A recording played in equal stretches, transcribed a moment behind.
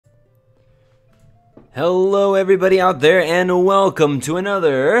Hello everybody out there and welcome to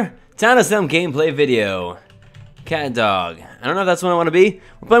another Salem gameplay video. Cat Dog. I don't know if that's what I want to be.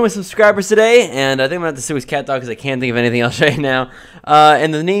 We're playing with subscribers today, and I think I'm going to have to say with Cat Dog because I can't think of anything else right now.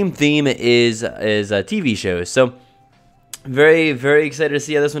 And the name theme is TV shows. So, very, very excited to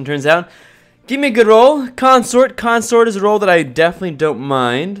see how this one turns out. Give me a good role. Consort. Consort is a role that I definitely don't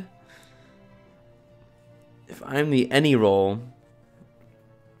mind. If I'm the any role...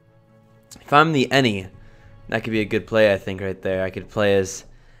 If I'm the any, that could be a good play, I think, right there. I could play as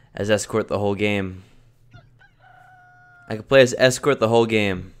escort the whole game. I could play as escort the whole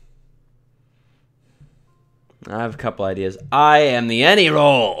game. I have a couple ideas. I am the any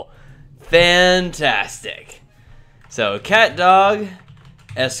role. Fantastic. So, cat, dog,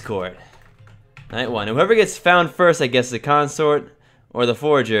 escort. Night one. Whoever gets found first, I guess the consort or the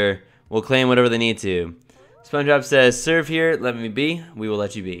forager, will claim whatever they need to. SpongeBob says, serve here, let me be. We will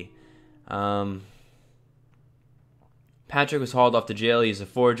let you be. Patrick was hauled off to jail. He's a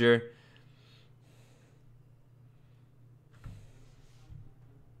forager.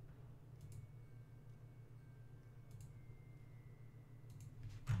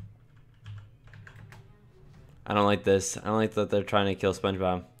 I don't like this. I don't like that they're trying to kill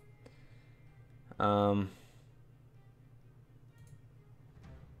SpongeBob.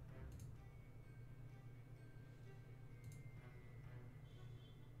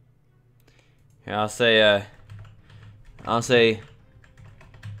 Yeah, I'll say,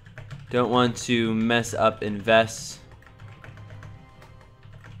 don't want to mess up invest.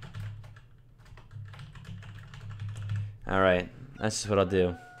 Alright, that's just what I'll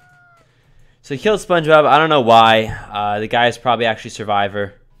do. So he killed SpongeBob. I don't know why. The guy is probably actually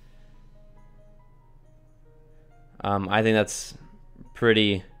Survivor. I think that's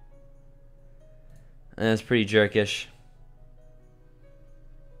pretty jerkish.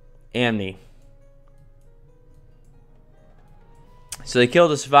 Amni. So they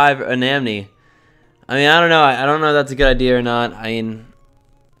killed a survivor, an Amni. I mean, I don't know. I don't know if that's a good idea or not. I mean,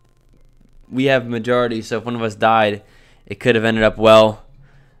 we have majority, so if one of us died, it could have ended up well.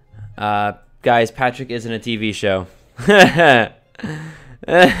 Guys, Patrick isn't a TV show. I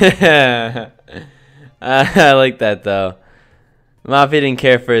like that, though. Mafia didn't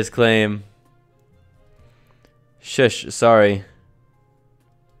care for his claim. Shush, sorry.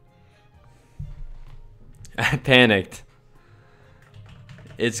 I panicked.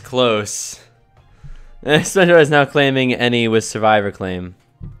 It's close. SpongeBob is now claiming any with survivor claim.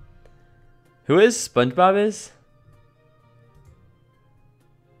 Who is? SpongeBob is?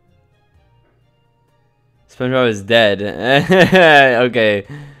 SpongeBob is dead. Okay.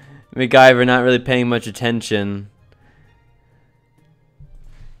 MacGyver not really paying much attention.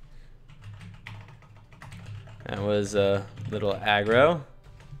 That was a little aggro.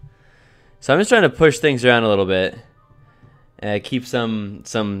 So I'm just trying to push things around a little bit. Keep some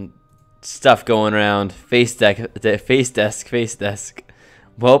stuff going around. Face desk.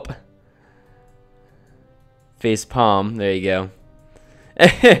 Whoop. Face palm. There you go.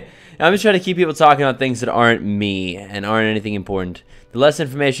 I'm just trying to keep people talking about things that aren't me and aren't anything important. The less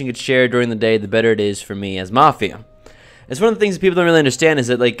information gets shared during the day, the better it is for me as Mafia. It's one of the things that people don't really understand is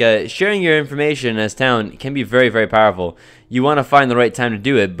that sharing your information as town can be very, very powerful. You want to find the right time to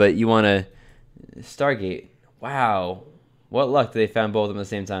do it, but you want to... Stargate. Wow. What luck that they found both of them at the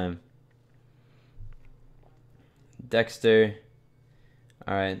same time. Dexter.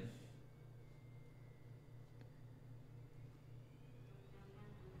 Alright.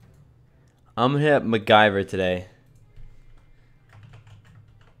 I'm going to hit up MacGyver today.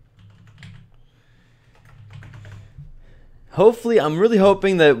 Hopefully, I'm really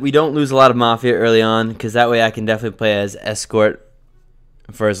hoping that we don't lose a lot of Mafia early on, because that way I can definitely play as escort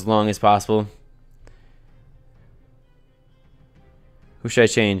for as long as possible. Who should I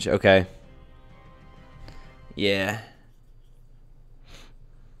change? Okay. Yeah.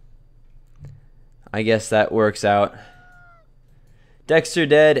 I guess that works out. Dexter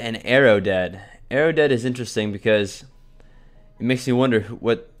dead and Arrow dead. Arrow dead is interesting because it makes me wonder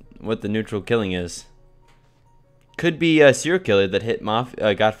what the neutral killing is. Could be a serial killer that hit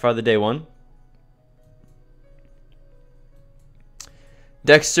Godfather Day 1.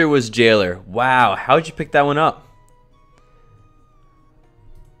 Dexter was jailer. Wow, how'd you pick that one up?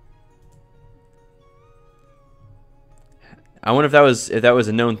 I wonder if that was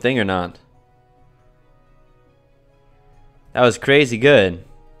a known thing or not. That was crazy good.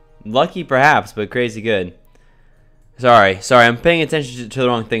 Lucky perhaps, but crazy good. Sorry, I'm paying attention to the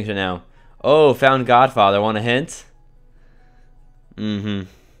wrong things right now. Oh, found Godfather. Want a hint?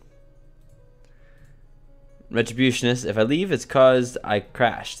 Retributionist. If I leave, it's cause I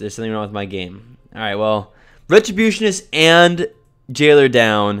crashed. There's something wrong with my game. Alright, well, Retributionist and Jailer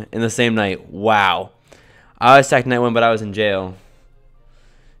down in the same night. Wow. I was attacked night 1, but I was in jail.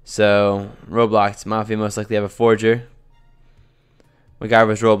 So, roadblocked. Mafia most likely have a forger. MacGyver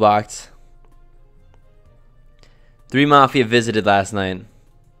was roadblocked. 3 Mafia visited last night.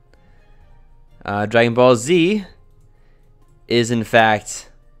 Dragon Ball Z is in fact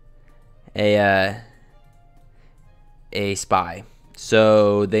a spy.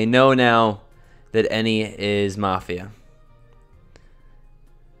 So they know now that Any is Mafia.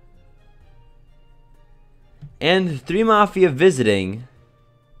 And 3 Mafia visiting.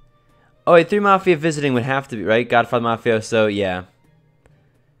 Oh wait, 3 Mafia visiting would have to be, right? Godfather Mafia, so yeah.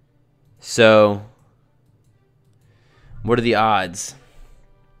 So, what are the odds?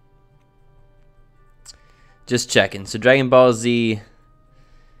 Just checking. So Dragon Ball Z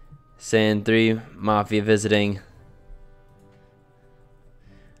saying 3 Mafia visiting.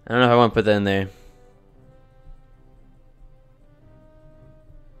 I don't know if I want to put that in there.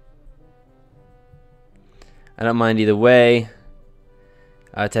 I don't mind either way.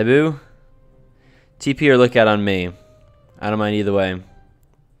 Taboo. TP or lookout on me. I don't mind either way.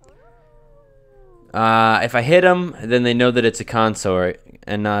 If I hit them, then they know that it's a consort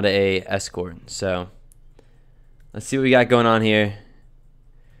and not a escort. So, let's see what we got going on here.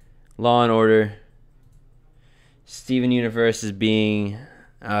 Law and Order. Steven Universe is being...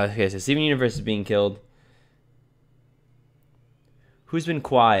 okay, so Steven Universe is being killed. Who's been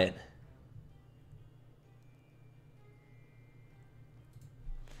quiet?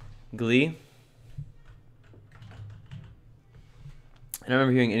 Glee? I don't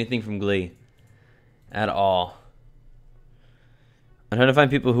remember hearing anything from Glee at all. I'm trying to find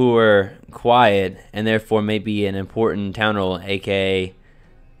people who are quiet and therefore may be an important town role, aka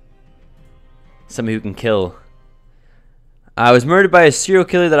somebody who can kill. I was murdered by a serial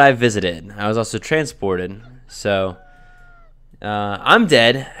killer that I visited. I was also transported. So, I'm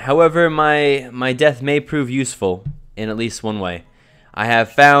dead. However, my death may prove useful in at least one way. I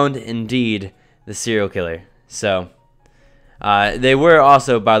have found, indeed, the serial killer. So, they were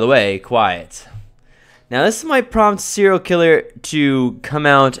also, by the way, quiet. Now, this might prompt serial killer to come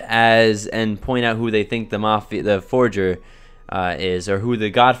out as and point out who they think the forger is, or who the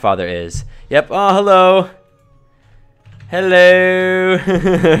Godfather is. Yep. Oh, hello. Hello.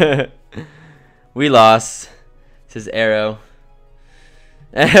 We lost. Says Arrow.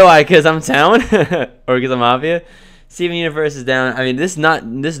 Why? Because I'm town, or because I'm Mafia? Steven Universe is down. I mean, this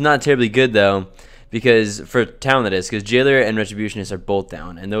is not terribly good though, because for town that is, because Jailer and Retributionist are both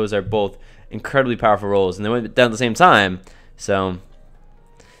down, and those are both incredibly powerful roles, and they went down at the same time. So,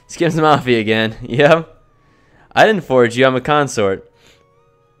 Skimm's Mafia again. Yep. I didn't forge you. I'm a consort.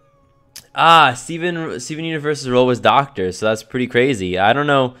 Steven Universe's role was Doctor, so that's pretty crazy. I don't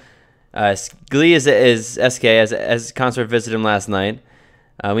know. Glee is SK as consort visited him last night.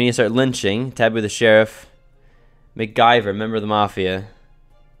 We need to start lynching. Taboo the sheriff. MacGyver, member of the Mafia.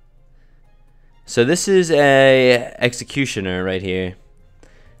 So this is a executioner right here.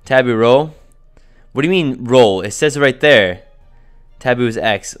 Taboo roll. What do you mean roll? It says it right there. Taboo's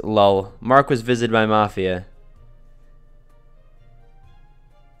X. Lol. Mark was visited by Mafia.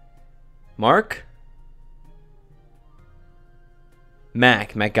 Mark?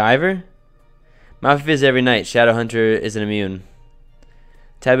 MacGyver? Mafia visits every night. Shadowhunter isn't immune.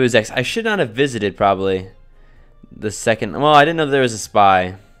 Taboo's X. I should not have visited probably. The second. Well, I didn't know there was a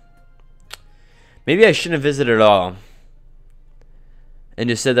spy. Maybe I shouldn't have visited at all. And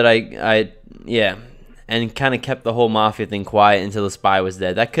just said that yeah. And kind of kept the whole Mafia thing quiet until the spy was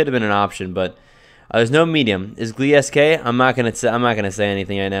dead. That could have been an option, but there's no medium. Is Glee SK? I'm not gonna say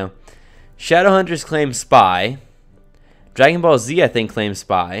anything right now. Shadowhunters claim spy. Dragon Ball Z I think claims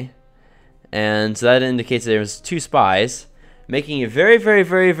spy. And so that indicates that there's 2 spies, making it very, very,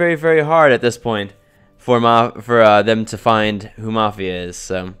 very, very, very hard at this point for them to find who Mafia is.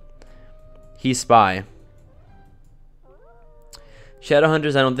 So he's spy.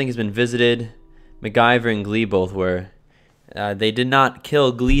 Shadowhunters I don't think has been visited. MacGyver and Glee both were. They did not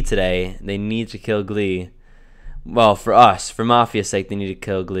kill Glee today. They need to kill Glee. Well, for us, for Mafia's sake, they need to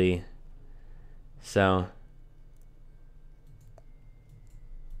kill Glee. So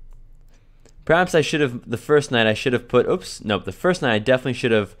perhaps I should have, the first night I should have put, oops, nope, the first night I definitely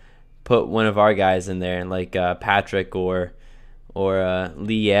should have put one of our guys in there, like Patrick or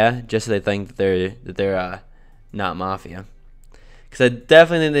Lee, yeah, just so they think that they're not Mafia. Because I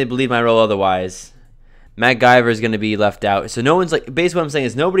definitely think they believe my role otherwise. MacGyver is going to be left out. So no one's like, basically what I'm saying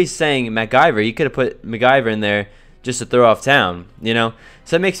is nobody's saying MacGyver. You could have put MacGyver in there just to throw off town, you know?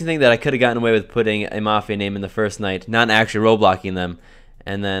 So that makes me think that I could have gotten away with putting a Mafia name in the first night, not actually roleblocking them.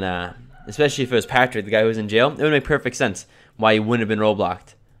 And then, especially if it was Patrick, the guy who was in jail, it would make perfect sense why he wouldn't have been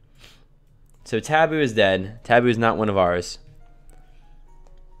rollblocked. So Taboo is dead. Taboo is not one of ours.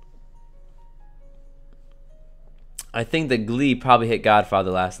 I think that Glee probably hit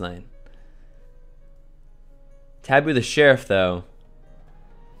Godfather last night. Taboo the sheriff, though,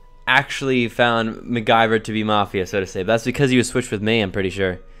 actually found MacGyver to be Mafia, so to say. But that's because he was switched with me, I'm pretty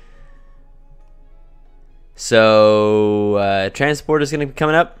sure. So, Transporter's going to be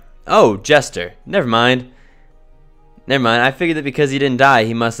coming up. Oh, Jester. Never mind. Never mind. I figured that because he didn't die,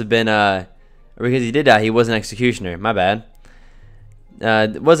 he must have been, or because he did die, he was an Executioner. My bad.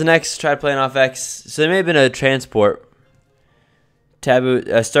 Was an X, tried playing off X. So there may have been a Transport. Taboo,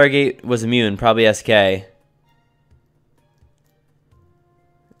 Stargate was immune, probably SK.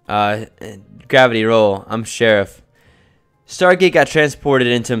 Gravity roll. I'm Sheriff. Stargate got transported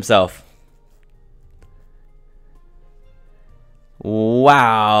into himself. Wow.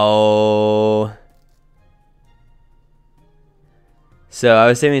 So I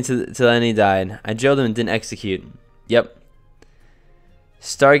was saving till then he died. I jailed him and didn't execute. Yep.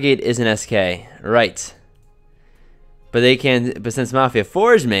 Stargate is an SK. Right. But they can't. But since Mafia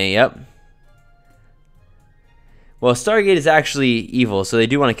forged me, yep. Well, Stargate is actually evil, so they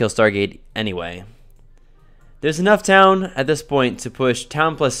do want to kill Stargate anyway. There's enough town at this point to push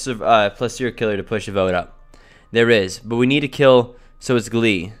town plus serial killer to push a vote up. There is, but we need to kill. So it's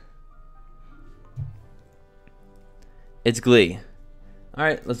Glee. It's Glee. All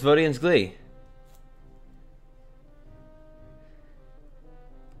right, let's vote against Glee.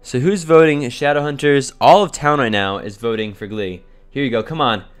 So who's voting? Shadowhunters. All of town right now is voting for Glee. Here you go. Come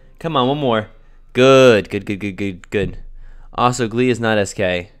on. Come on, one more. Good. Good, good, good, good, good. Also, Glee is not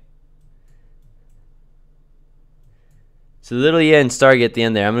SK. So Little E and Stargate at the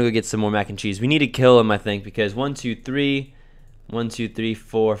end there. I'm going to go get some more mac and cheese. We need to kill him, I think, because 1, 2, 3. 1, 2, 3,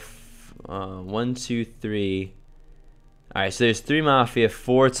 4. 1, 2, 3. Alright, so there's 3 Mafia,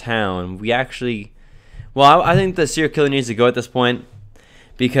 4 town. We actually... Well, I think the serial killer needs to go at this point.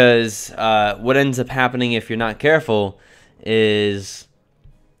 Because what ends up happening if you're not careful is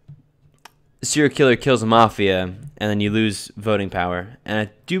serial killer kills a Mafia and then you lose voting power. And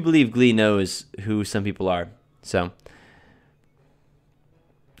I do believe Glee knows who some people are. So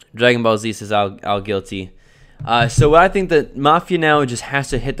Dragon Ball Z says I'll guilty. So what I think that Mafia now just has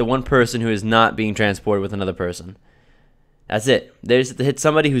to hit the one person who is not being transported with another person. That's it. They just have to hit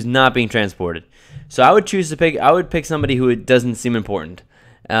somebody who's not being transported. So I would choose to pick. I would pick somebody who doesn't seem important.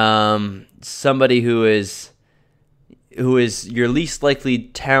 Somebody who is your least likely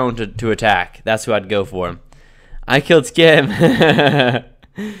town to attack. That's who I'd go for. I killed Skim.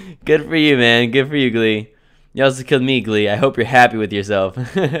 Good for you, man. Good for you, Glee. You also killed me, Glee. I hope you're happy with yourself.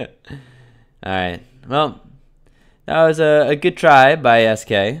 Alright. Well, that was a good try by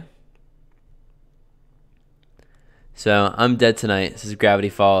SK. So, I'm dead tonight. This is Gravity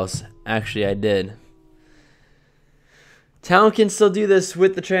Falls. Actually, I did. Town can still do this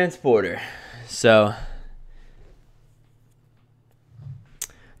with the transporter. So,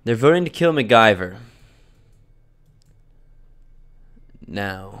 they're voting to kill MacGyver.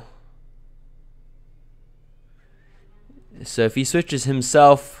 Now. So, if he switches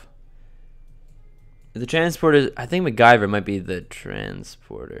himself, the transporter, I think MacGyver might be the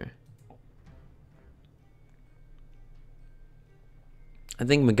transporter. I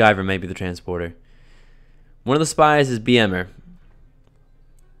think MacGyver might be the transporter. One of the spies is BMer.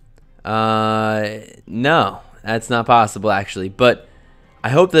 No, that's not possible actually, but I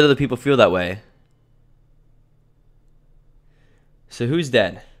hope that other people feel that way. So who's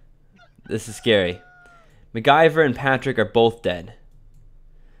dead? This is scary. MacGyver and Patrick are both dead.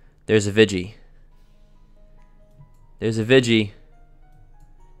 There's a Vigi. There's a Vigi.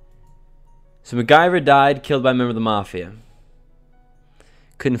 So MacGyver died, killed by a member of the Mafia.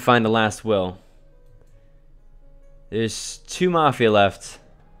 Couldn't find a last will. There's 2 Mafia left.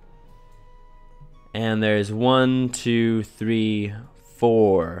 And there's 1, 2, 3,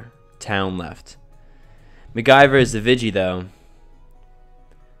 4 town left. MacGyver is the Vigi though.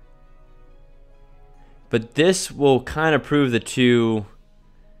 But this will kind of prove the 2.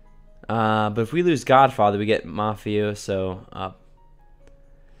 But if we lose Godfather, we get Mafia, so up.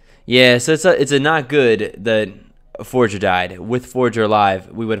 Yeah, so it's a not good that Forger died. With Forger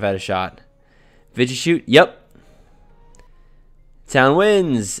alive, we would have had a shot. Vigi shoot? Yep. Town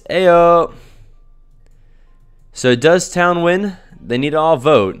wins. Ayo. So does town win? They need to all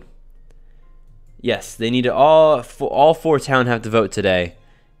vote. Yes, they need to all 4 town have to vote today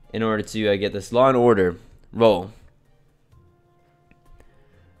in order to get this Law and Order roll.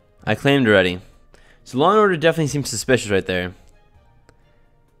 I claimed already. So Law and Order definitely seems suspicious right there.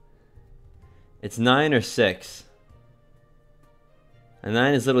 It's 9 or 6. And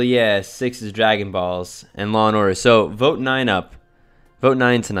 9 is Little Yeah, 6 is Dragon Balls, and Law and Order. So vote 9 up. Vote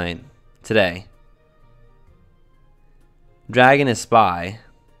 9 tonight. Today. Dragon is Spy.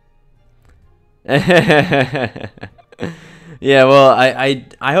 Yeah, well,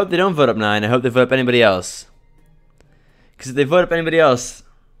 I hope they don't vote up 9. I hope they vote up anybody else. Because if they vote up anybody else,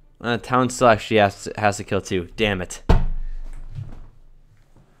 Town still actually has to kill 2. Damn it.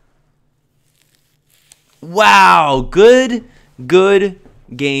 Wow, good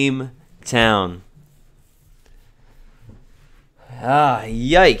game, Town. Ah,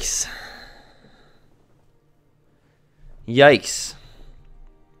 yikes. Yikes.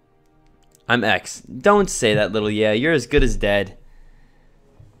 I'm X. Don't say that, Little Yeah. You're as good as dead.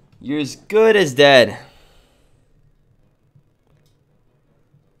 You're as good as dead.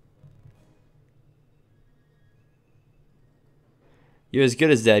 You're as good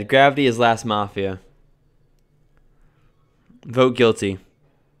as dead. Gravity is last Mafia. Vote guilty.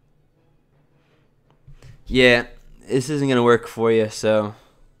 Yeah, this isn't going to work for you, so.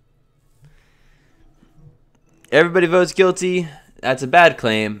 Everybody votes guilty. That's a bad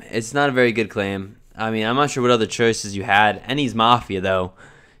claim. It's not a very good claim. I mean, I'm not sure what other choices you had. And he's Mafia, though.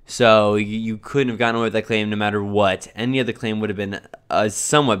 So you couldn't have gotten away with that claim no matter what. Any other claim would have been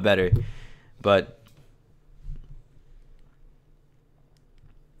somewhat better. But,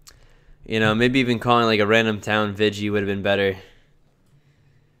 you know, maybe even calling like a random town Vigi would have been better.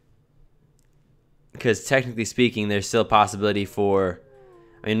 Because technically speaking, there's still a possibility for...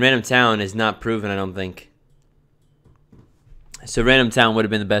 I mean, random town is not proven, I don't think. So random town would have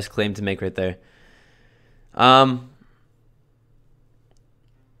been the best claim to make right there. I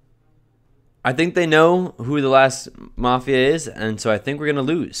think they know who the last Mafia is, and so I think we're going to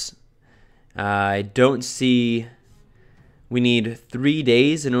lose. I don't see... We need 3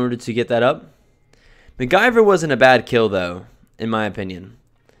 days in order to get that up. MacGyver wasn't a bad kill, though, in my opinion.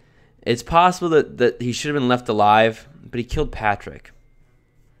 It's possible that he should have been left alive, but he killed Patrick.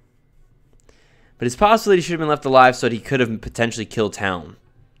 But it's possible that he should have been left alive so that he could have potentially killed Town.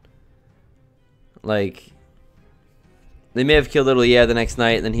 Like, they may have killed Little Yeah the next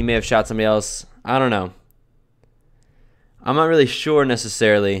night, and then he may have shot somebody else. I don't know. I'm not really sure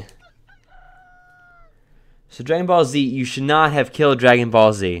necessarily. So Dragon Ball Z, you should not have killed Dragon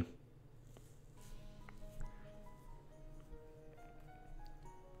Ball Z.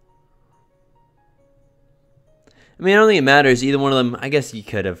 I mean, I don't think it matters. Either one of them, I guess you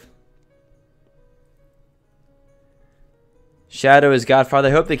could have. Shadow is Godfather.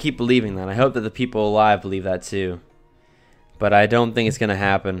 I hope they keep believing that. I hope that the people alive believe that too. But I don't think it's going to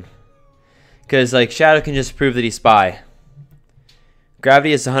happen. Because, like, Shadow can just prove that he's Spy.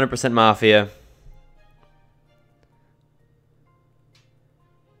 Gravity is 100% Mafia.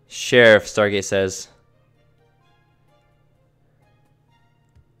 Sheriff, Stargate says.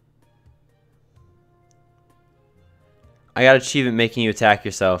 I got achievement making you attack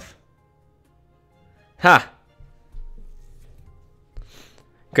yourself. Ha!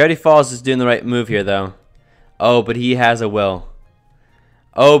 Gravity Falls is doing the right move here, though. Oh, but he has a will.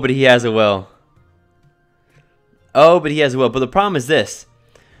 Oh, but he has a will. Oh, but he has a will. But the problem is this.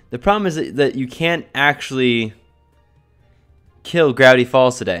 The problem is that you can't actually kill Gravity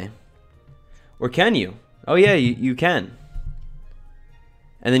Falls today. Or can you? Oh, yeah, you can.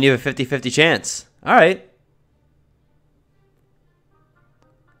 And then you have a 50-50 chance. All right.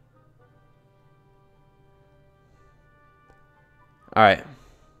 All right.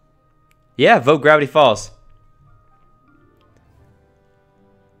 Yeah, vote Gravity Falls.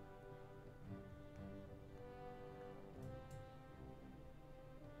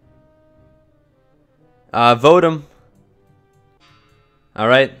 Vote him. All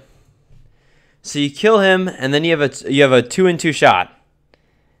right. So you kill him, and then you have a 2-in-2 shot.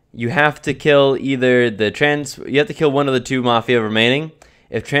 You have to kill either you have to kill one of the 2 Mafia remaining.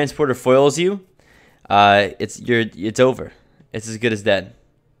 If Transporter foils you, it's over. It's as good as dead.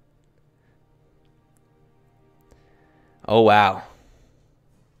 Oh wow.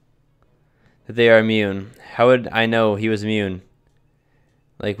 That they are immune. How would I know he was immune?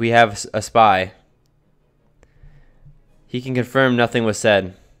 Like, we have a spy. He can confirm nothing was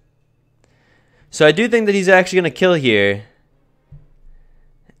said. So I do think that he's actually going to kill here.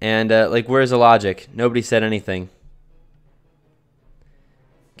 And, like, where's the logic? Nobody said anything.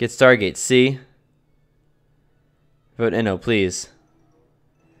 Get Stargate. C. Vote Inno, please.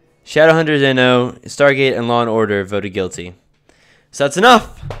 Shadowhunters Inno, Stargate, and Law and Order voted guilty. So that's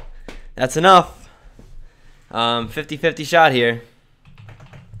enough. That's enough. 50-50 shot here.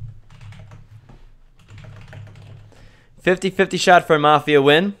 50-50 shot for a Mafia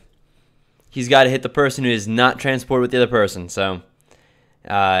win. He's got to hit the person who is not transported with the other person. So,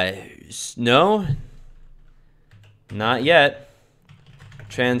 no, not yet.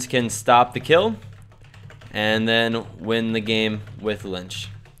 Trans can stop the kill and then win the game with Lynch.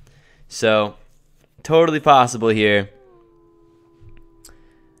 So, totally possible here.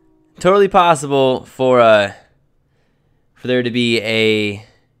 Totally possible for there to be a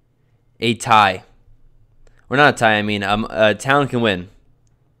tie. Or not a tie, I mean a town can win.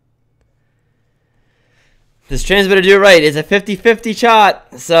 This trans better do it right. It's a 50-50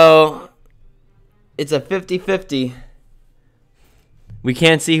 shot. So it's a 50-50. We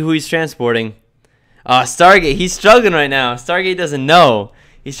can't see who he's transporting. Stargate, he's struggling right now. Stargate doesn't know.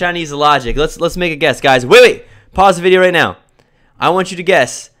 He's trying to use the logic. Let's make a guess, guys. Wait. Pause the video right now. I want you to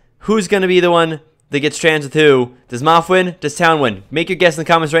guess who's gonna be the one that gets trans with who. Does Moff win? Does Town win? Make your guess in the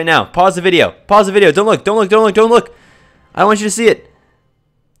comments right now. Pause the video. Pause the video. Don't look. Don't look. Don't look. Don't look. I don't want you to see it.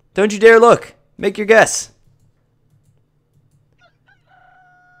 Don't you dare look. Make your guess.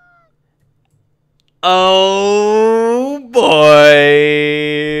 Oh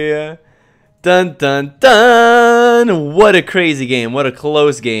boy. Dun dun dun. What a crazy game. What a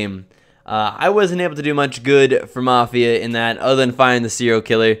close game. I wasn't able to do much good for Mafia in that other than finding the serial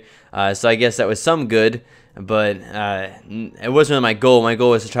killer. So I guess that was some good, but it wasn't really my goal. My goal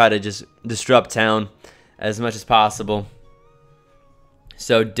was to try to just disrupt town as much as possible.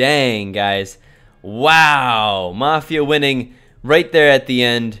 So dang, guys. Wow. Mafia winning right there at the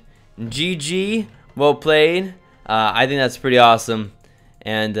end. GG. Well played. I think that's pretty awesome.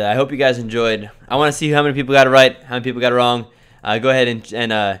 And I hope you guys enjoyed. I want to see how many people got it right, how many people got it wrong. Go ahead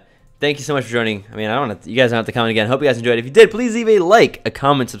and thank you so much for joining. I mean, you guys don't have to comment again. Hope you guys enjoyed. If you did, please leave a like, a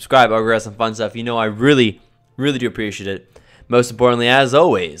comment, subscribe. I'll grab some fun stuff. You know I really, really do appreciate it. Most importantly, as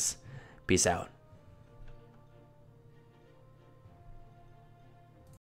always, peace out.